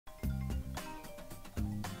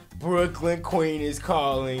Brooklyn Queen is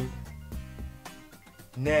calling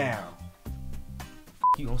now.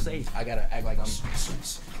 You gonna say it? I gotta act like I'm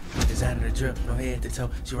designer the drip from head to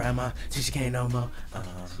toe. She ride my till she can't no more.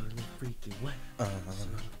 Freaky what?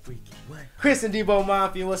 Freaky what? Chris and Debo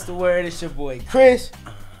Mafia, what's the word? It's your boy Chris.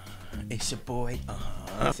 It's your boy.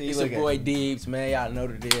 See, It's your boy Deebs, man. Y'all know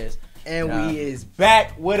what it is. And we is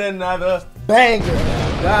back with another banger.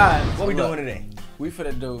 God, what we doing today? We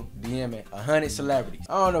finna do DMing 100 celebrities.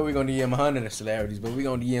 I don't know if we're gonna DM 100 celebrities, but we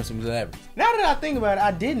gonna DM some celebrities. Now that I think about it,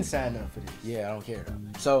 I didn't sign up for this. Yeah, I don't care though.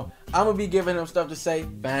 So I'm gonna be giving them stuff to say,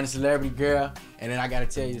 find a celebrity girl, and then I gotta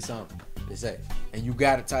tell you something to say. And you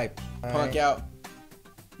gotta type it. Punk out.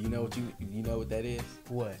 You know what you know what that is?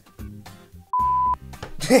 What?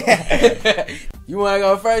 You wanna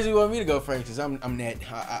go first? Or you want me to go first? Cause I'm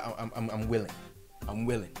willing. I'm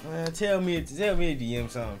willing. Man, tell me to DM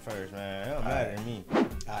something first, man. It don't matter to me.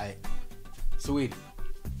 Alright. Sweetie.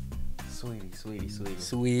 Sweetie.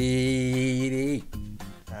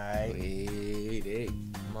 Alright. Sweetie.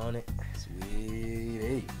 I'm on it.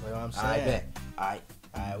 Sweetie. What I'm saying. I bet. Alright,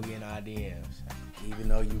 we in our DMs. even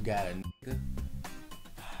though you got a nigga,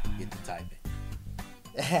 get to typing.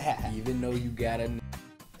 Even though you got a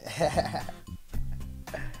nigga,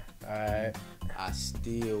 Alright. I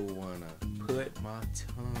still wanna put my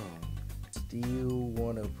tongue.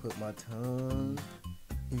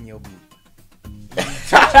 In your booty.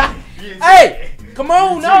 Hey, come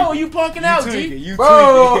on, no, you punking out, G,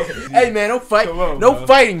 bro. Hey man, don't fight, no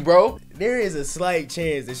fighting, bro. There is a slight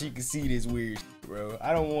chance that she can see this weird shit, bro.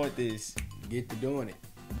 I don't want this. Get to doing it.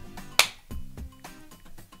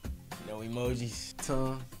 No emojis.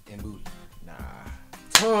 Tongue and booty. Nah.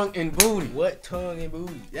 Tongue and booty. What tongue and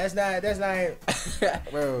booty? That's not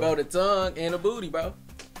bro, the tongue and the booty, bro.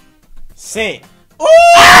 Sent. Ooh!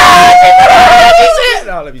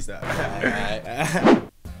 No, let me stop. Alright. Bad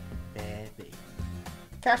baby.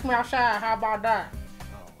 Catch me outside, how about that?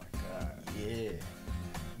 Oh my god. Yeah.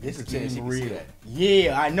 This is getting real.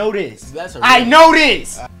 Yeah, I know this. That's I know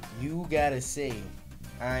this. You gotta say,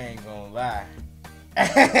 I ain't gonna lie. I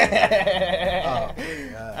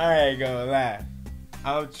ain't gonna lie.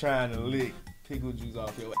 I'm trying to lick pickle juice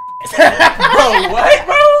off your ass. Bro, what,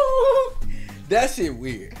 bro? That shit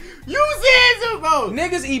weird. You said so, bro.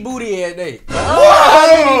 Niggas eat booty every day.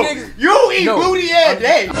 Whoa! You eat booty every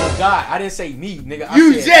day. Oh God, I didn't say me, nigga.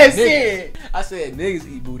 You just said. I said niggas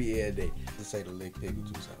eat booty every day. Just say to lick pickle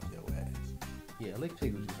juice off your ass. Yeah, lick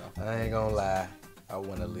pickle juice off. I ain't gonna lie. I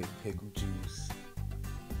wanna lick pickle juice.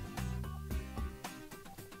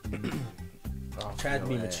 Try to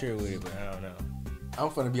be mature with it, but I don't know. I'm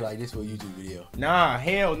finna be like this for a YouTube video. Nah,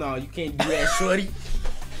 hell no. You can't do that, shorty.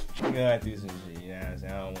 You gotta do some shit, you know what I'm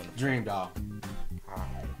saying? I don't want to. Dream doll.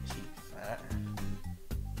 Alright, she fine.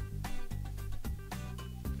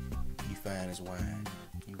 You fine as wine.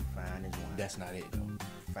 You fine as wine. That's not it though.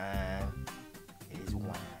 Fine as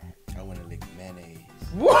wine. I wanna lick mayonnaise.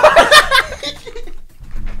 What?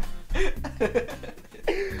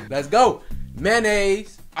 Let's go.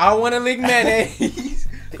 Mayonnaise. I wanna lick mayonnaise.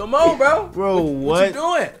 Come on, bro. Bro, What you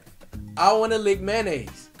doing? I wanna lick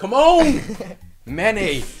mayonnaise. Come on.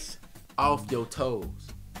 Mayonnaise off your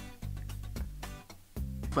toes.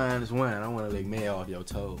 Fine as wine. I wanna lick mayo off your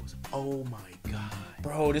toes. Oh my God.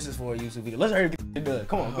 Bro, this is for a YouTube video. Let's hurry up and get it done.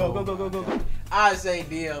 Come on, go. I say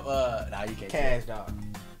DM, nah, you can't. Cash dog.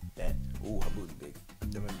 That. Ooh, her booty big.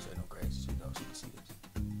 Don't make me say no crazy shit, though. She can see this.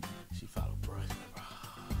 She follow Brooklyn.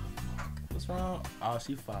 What's wrong? Oh,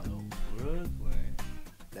 she follow Brooklyn.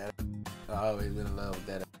 That. I always been in love with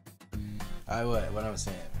that. Alright, what I'm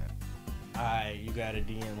saying, man. Alright, you gotta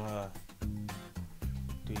DM her.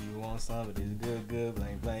 Do you want some of this good,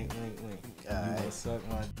 blank, wink. You gonna suck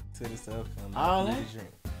my to the stuff and all let that? me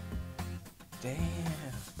drink. Damn.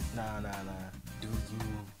 Nah. Do you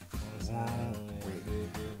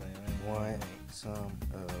want some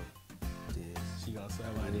of this? She gonna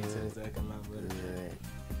suck my dick to the stuff come out with a drink.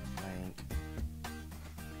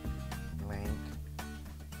 Blank.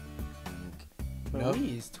 Bro, Nope.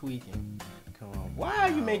 he is tweaking. Come on. Why are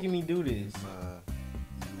you making me do this?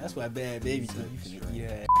 That's why bad baby told you finna eat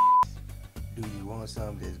her ass. Do you want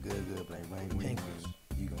something that's good, blank.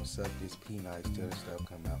 You gonna suck this peanuts till the stuff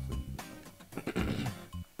come out for you.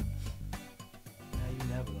 Now you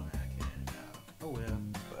never gonna have kids. Oh well.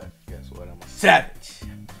 But guess what? I'm a savage.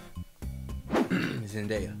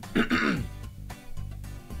 Zendaya.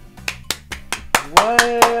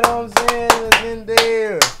 What I'm saying is in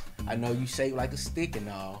there. I know you shaped like a stick and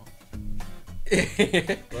all. Bro,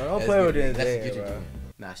 don't play with Zendaya, bro.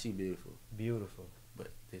 Nah, she beautiful. Beautiful.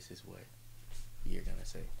 But this is what you're gonna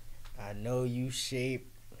say. I know you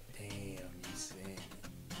shape. Damn, you saying it.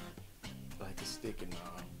 stick in my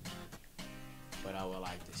own. But I would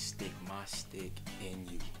like to stick my stick in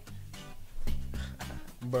you.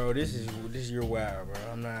 Bro, this is your wow, bro.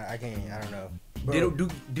 I don't know. Bro.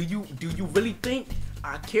 Do you really think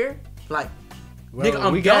I care? Like, Bro, nigga,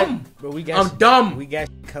 I'm dumb. I'm dumb. We got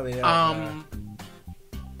coming up.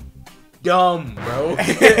 Dumb, bro.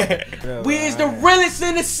 We is the realest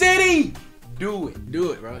in the city. Do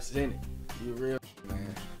it, bro. Send it. You real,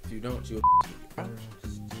 man. If you don't, you.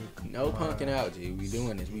 No punking out, G. We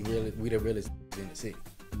doing this. We the realest in the city.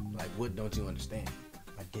 Like, what don't you understand?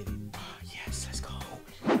 I did it. Oh, yes, let's go.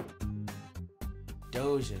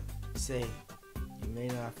 Doja, say you may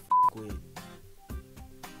not with.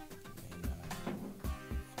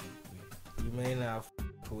 You may not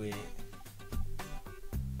with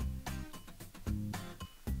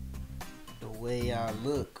the way I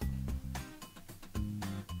look.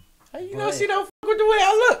 How you know she don't fuck with the way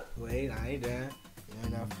I look? Wait, I ain't done. You may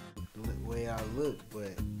not with the way I look,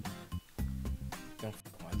 but don't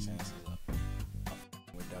fuck my chances up. I'm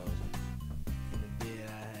fucking with Doja. In the bed,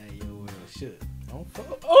 I had your world shook. Don't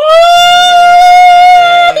fuck. Oh,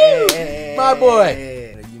 hey, my boy.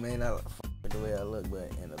 You may not fuck with the way I look,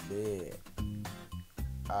 but in the bed,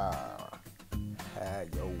 I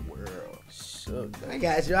had your world shook. I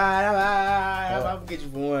got you. I'll get you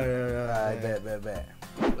for one. Alright, bet.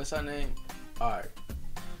 What's her name? Alright.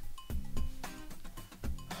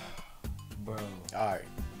 Bro. Alright.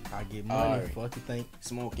 I get money. Fuck you think.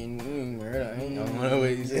 Smoking. Murder. I don't know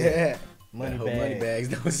what you said. Money bags.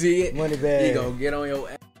 Don't see it. Money bag. He gonna get on your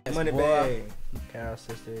ass. Money boy. bag. Kyle's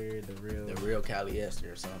sister, the real Cali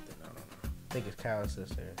Esther or something. I don't know. I think it's Kyle's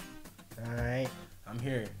sister. Alright. I'm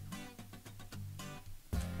here.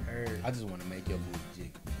 Heard. I just want to make your booty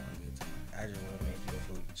jiggle one good time. I just want to make your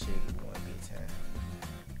booty jiggle one good time.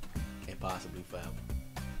 And possibly forever.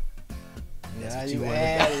 That's what you want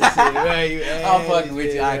add. I'm fucking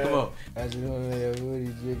with you. Alright, come on. I just want to make your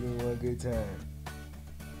booty jiggle one good time.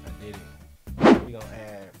 I did it. We gonna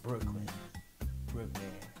add Brooklyn,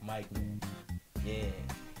 Mike Man.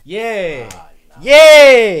 Yeah.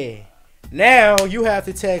 Yeah. Now you have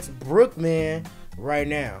to text Brookman right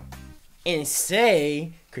now and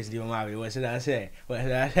say, Chris Debo Mafia, what should I say? I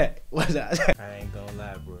ain't gonna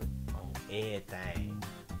lie, bro. On everything.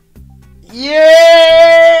 Yeah.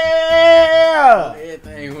 On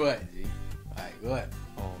everything what, G? Like what?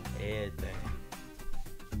 On everything.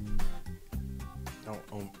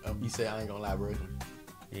 You say I ain't gonna lie, Brooklyn.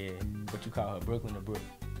 Yeah. What you call her, Brooklyn or Brook?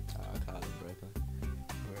 I call her Brooklyn.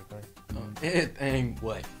 Brooklyn. Anything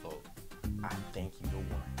what, folks? I think you the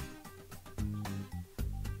one.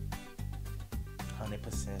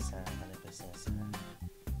 100% sign.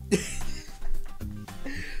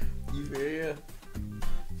 You for real?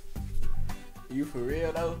 You for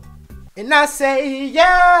real though? And I say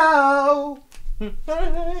yo.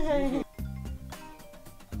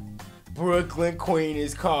 Brooklyn Queen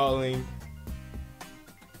is calling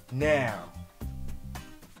now.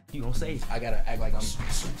 You gonna say it? I gotta act like I'm.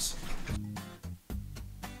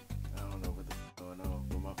 I don't know what the f going on,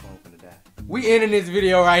 but my phone finna die. We ending this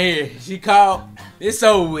video right here. She called. It's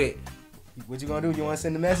over with. What you gonna do? You wanna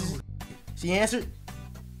send the message? She answered?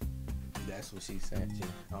 That's what she sent you.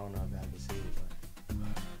 I don't know if I can see it, but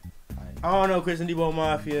I don't know, Chris and Debo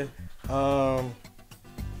Mafia.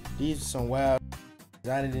 These are some wild.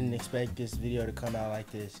 I didn't expect this video to come out like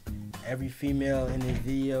this. Every female in this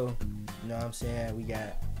video, you know what I'm saying? We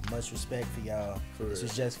got much respect for y'all. This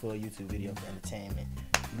was just for a YouTube video for entertainment.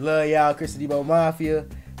 Love y'all, Chris and Debo Mafia.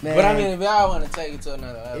 Man. But I mean, if y'all want to take it to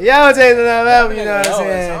another level. Y'all take it to another level, you know what I'm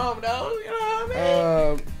saying? Home, though, you know what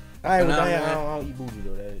I mean? I don't eat booty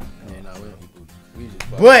though. That, yeah, no, we don't eat booty. We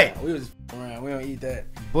just we was just around. We don't eat that.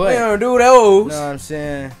 But we don't do those. You know what I'm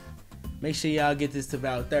saying? Make sure y'all get this to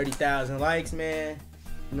about 30,000 likes, man.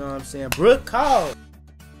 You know what I'm saying? Brooke called.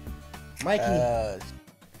 Mikey.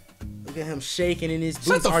 Look at him shaking in his boots.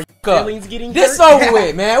 Shut the Are fuck up. feelings getting This hurt? over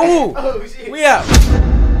with, man. Ooh. Oh, shit. We out.